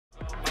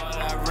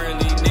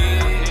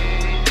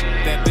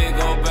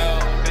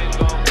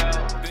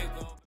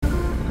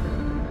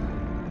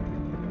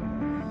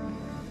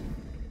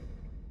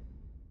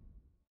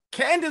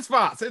Candice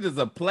Fox. It is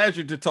a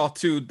pleasure to talk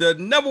to the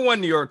 #1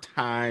 New York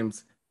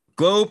Times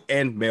Globe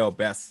and Mail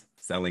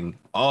best-selling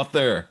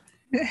author.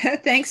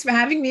 Thanks for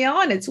having me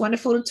on. It's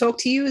wonderful to talk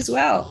to you as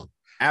well.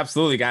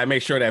 Absolutely, got to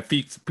make sure that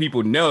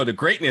people know the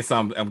greatness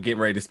I'm getting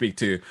ready to speak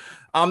to.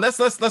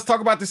 Let's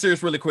talk about the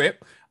series really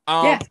quick.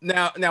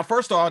 Now,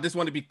 first off, I just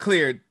want to be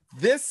clear.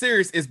 This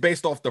series is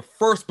based off the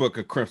first book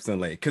of Crimson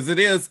Lake because it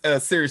is a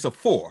series of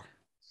 4.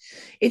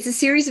 It's a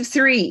series of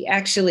 3,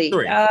 actually.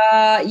 3.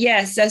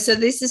 Yes. So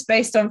this is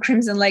based on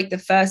Crimson Lake, the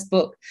first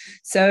book.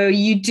 So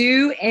you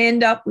do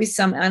end up with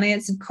some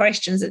unanswered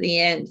questions at the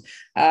end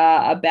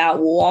about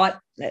what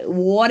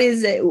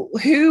is it,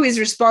 who is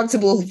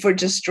responsible for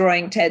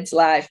destroying Ted's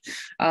life.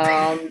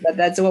 But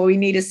that's what we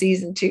need a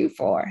season 2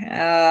 for.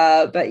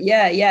 But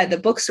yeah, the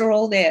books are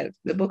all there.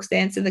 The books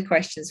answer the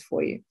questions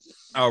for you.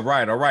 All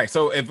right.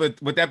 So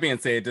with that being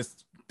said,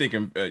 just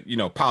thinking,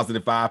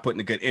 positive vibe,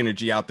 putting a good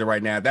energy out there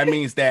right now. That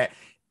means that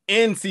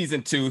in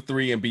season 2,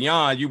 3, and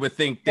beyond, you would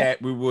think that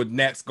we would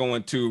next go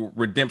into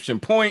Redemption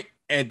Point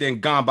and then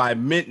Gone by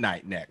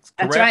Midnight next.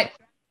 Correct? That's right.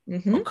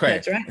 Mm-hmm. Okay.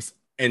 That's right.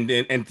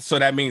 And so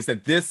that means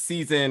that this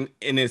season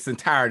in its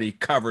entirety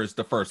covers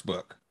the first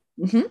book.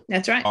 Mm-hmm.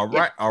 That's right. All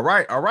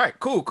right.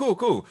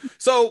 Cool.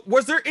 So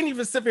was there any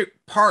specific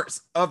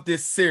parts of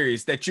this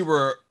series that you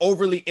were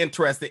overly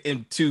interested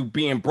into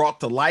being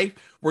brought to life,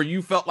 where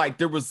you felt like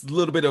there was a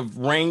little bit of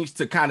range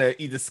to kind of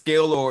either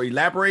scale or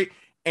elaborate?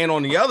 And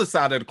on the other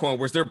side of the coin,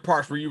 was there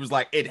parts where you was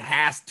like, it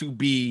has to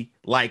be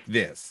like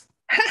this?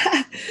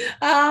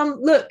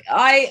 Look,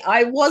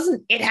 I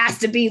wasn't, it has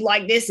to be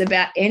like this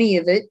about any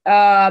of it,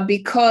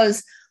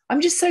 because I'm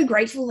just so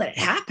grateful that it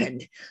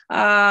happened.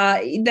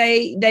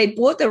 They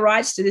bought the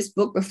rights to this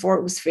book before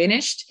it was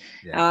finished,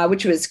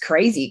 which was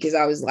crazy because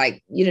I was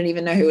like, you don't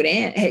even know who it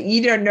is.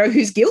 You don't know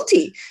who's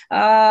guilty.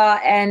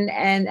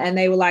 And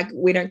they were like,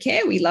 we don't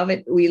care. We love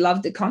it. We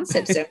love the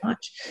concept so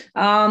much.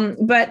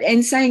 But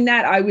in saying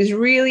that, I was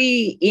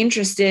really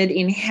interested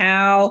in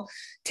how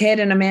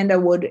Ted and Amanda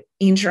would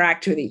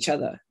interact with each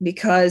other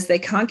because they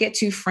can't get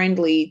too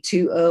friendly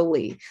too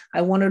early.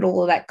 I wanted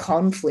all of that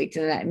conflict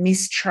and that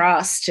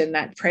mistrust and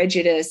that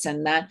prejudice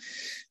and that,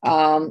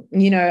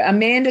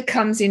 Amanda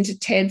comes into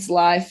Ted's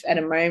life at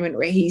a moment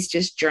where he's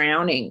just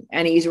drowning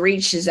and he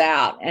reaches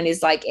out and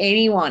is like,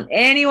 anyone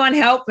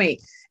help me.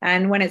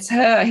 And when it's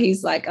her,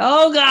 he's like,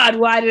 oh God,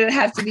 why did it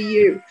have to be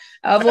you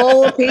of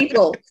all the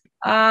people?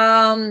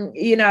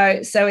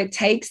 So it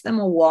takes them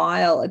a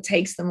while. It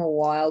takes them a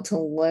while to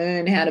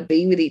learn how to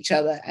be with each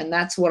other. And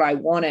that's what I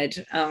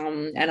wanted.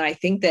 And I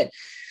think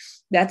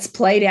that's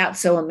played out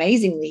so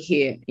amazingly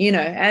here,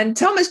 and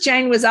Thomas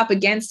Jane was up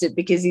against it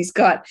because he's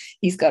got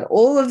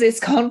all of this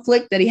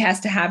conflict that he has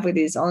to have with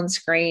his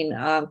on-screen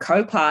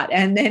co-part.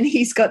 And then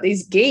he's got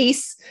these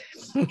geese.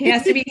 He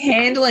has to be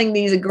handling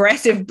these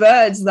aggressive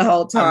birds the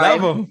whole time. I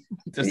love them.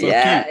 So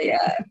yeah.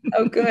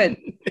 Oh, good.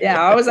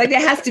 Yeah, I was like, there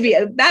has to be.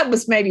 That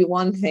was maybe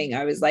one thing.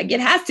 I was like, it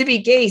has to be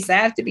geese. They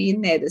have to be in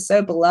there. They're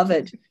so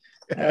beloved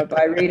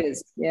by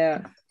readers.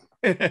 Yeah.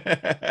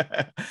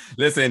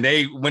 Listen,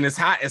 when it's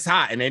hot,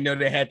 and they know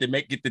they had to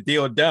get the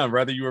deal done,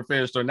 whether you were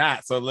finished or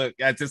not. So look,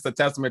 that's just a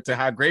testament to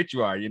how great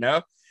you are.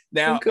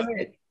 Now.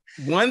 Good.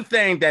 One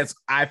thing that's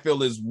I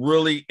feel is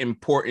really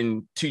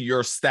important to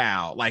your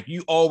style, like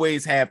you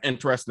always have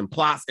interesting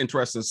plots,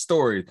 interesting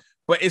stories,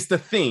 but it's the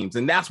themes.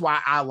 And that's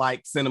why I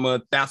like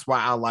cinema. That's why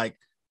I like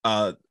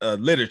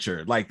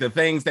literature, like the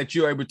things that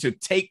you're able to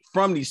take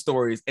from these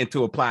stories and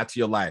to apply to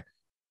your life.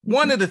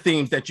 One of the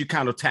themes that you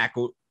kind of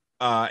tackled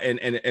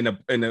in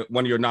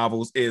one of your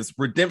novels is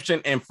redemption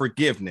and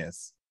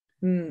forgiveness.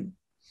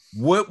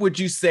 What would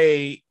you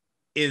say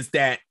is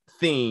that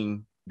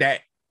theme, that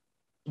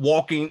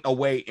walking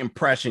away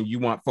impression you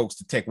want folks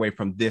to take away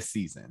from this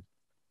season?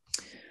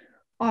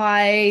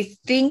 I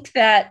think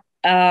that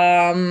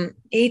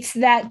it's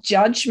that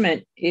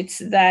judgment. It's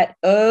that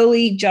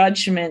early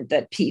judgment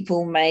that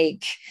people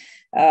make,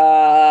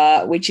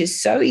 which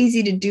is so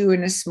easy to do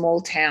in a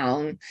small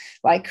town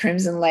like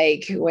Crimson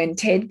Lake. When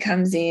Ted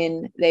comes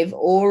in, they've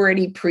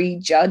already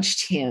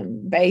prejudged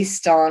him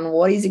based on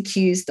what he's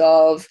accused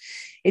of.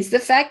 It's the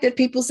fact that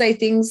people say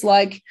things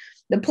like,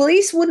 the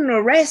police wouldn't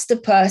arrest a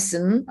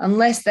person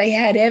unless they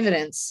had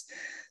evidence.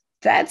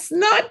 That's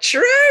not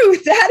true.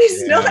 That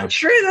is not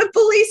true. The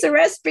police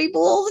arrest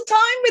people all the time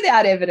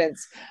without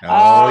evidence.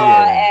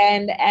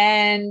 And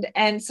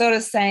sort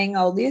of saying,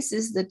 oh, this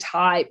is the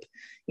type.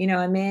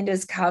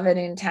 Amanda's covered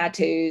in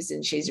tattoos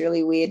and she's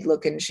really weird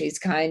looking. She's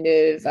kind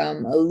of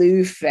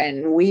aloof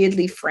and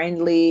weirdly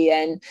friendly.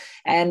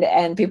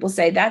 And people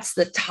say that's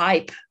the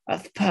type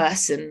of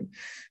person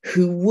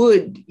who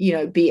would,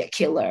 be a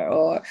killer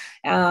or,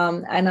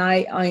 and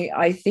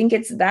I think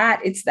it's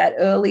that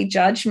early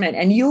judgment,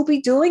 and you'll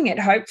be doing it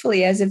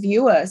hopefully as a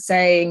viewer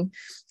saying,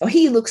 oh,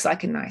 he looks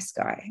like a nice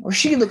guy, or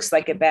she looks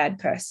like a bad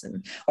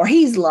person, or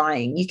he's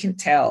lying. You can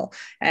tell.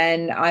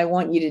 And I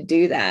want you to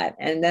do that.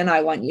 And then I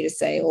want you to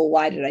say, oh,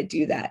 why did I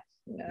do that?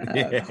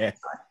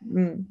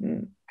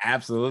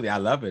 Absolutely. I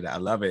love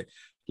it.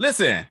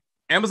 Listen,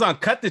 Amazon,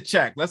 cut the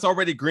check. Let's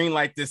already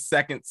greenlight this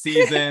second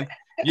season.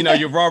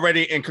 you've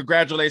already, and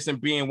congratulations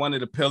being one of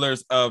the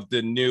pillars of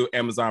the new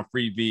Amazon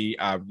Freevee,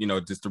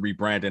 just the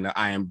rebranding of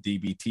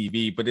IMDb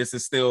TV. But this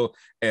is still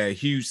a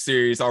huge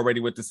series already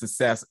with the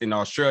success in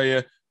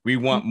Australia. We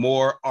want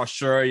more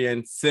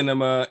Australian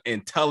cinema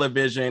and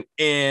television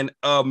in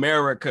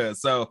America.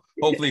 So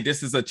hopefully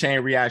this is a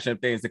chain reaction of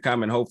things to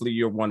come, and hopefully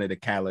you're one of the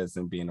catalysts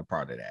in being a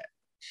part of that.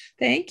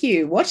 Thank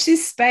you. Watch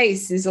this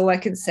space is all I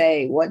can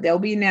say. There'll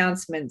be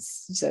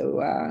announcements.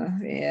 So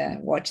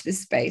watch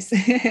this space.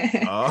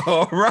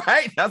 All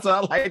right. That's what I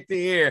like to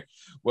hear.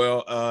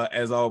 Well,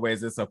 as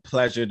always, it's a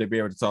pleasure to be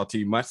able to talk to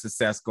you. Much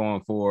success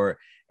going forward.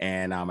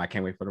 And I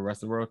can't wait for the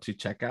rest of the world to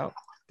check out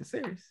the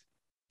series.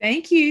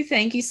 Thank you.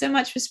 Thank you so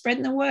much for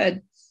spreading the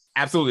word.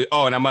 Absolutely.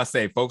 Oh, and I must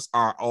say, folks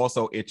are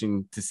also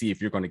itching to see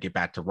if you're going to get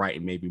back to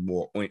writing maybe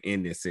more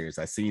in this series.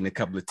 I've seen a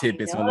couple of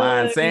tidbits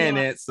online saying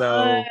it.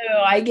 So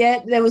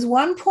there was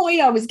one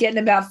point I was getting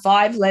about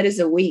 5 letters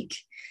a week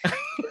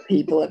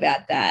people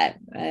about that.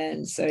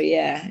 And so,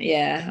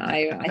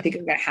 I think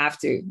I'm going to have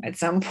to at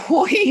some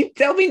point.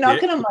 They'll be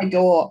knocking on my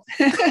door.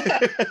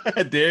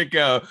 There you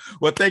go.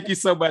 Well, thank you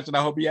so much. And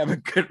I hope you have a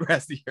good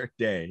rest of your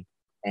day.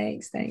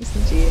 Thanks. Thanks.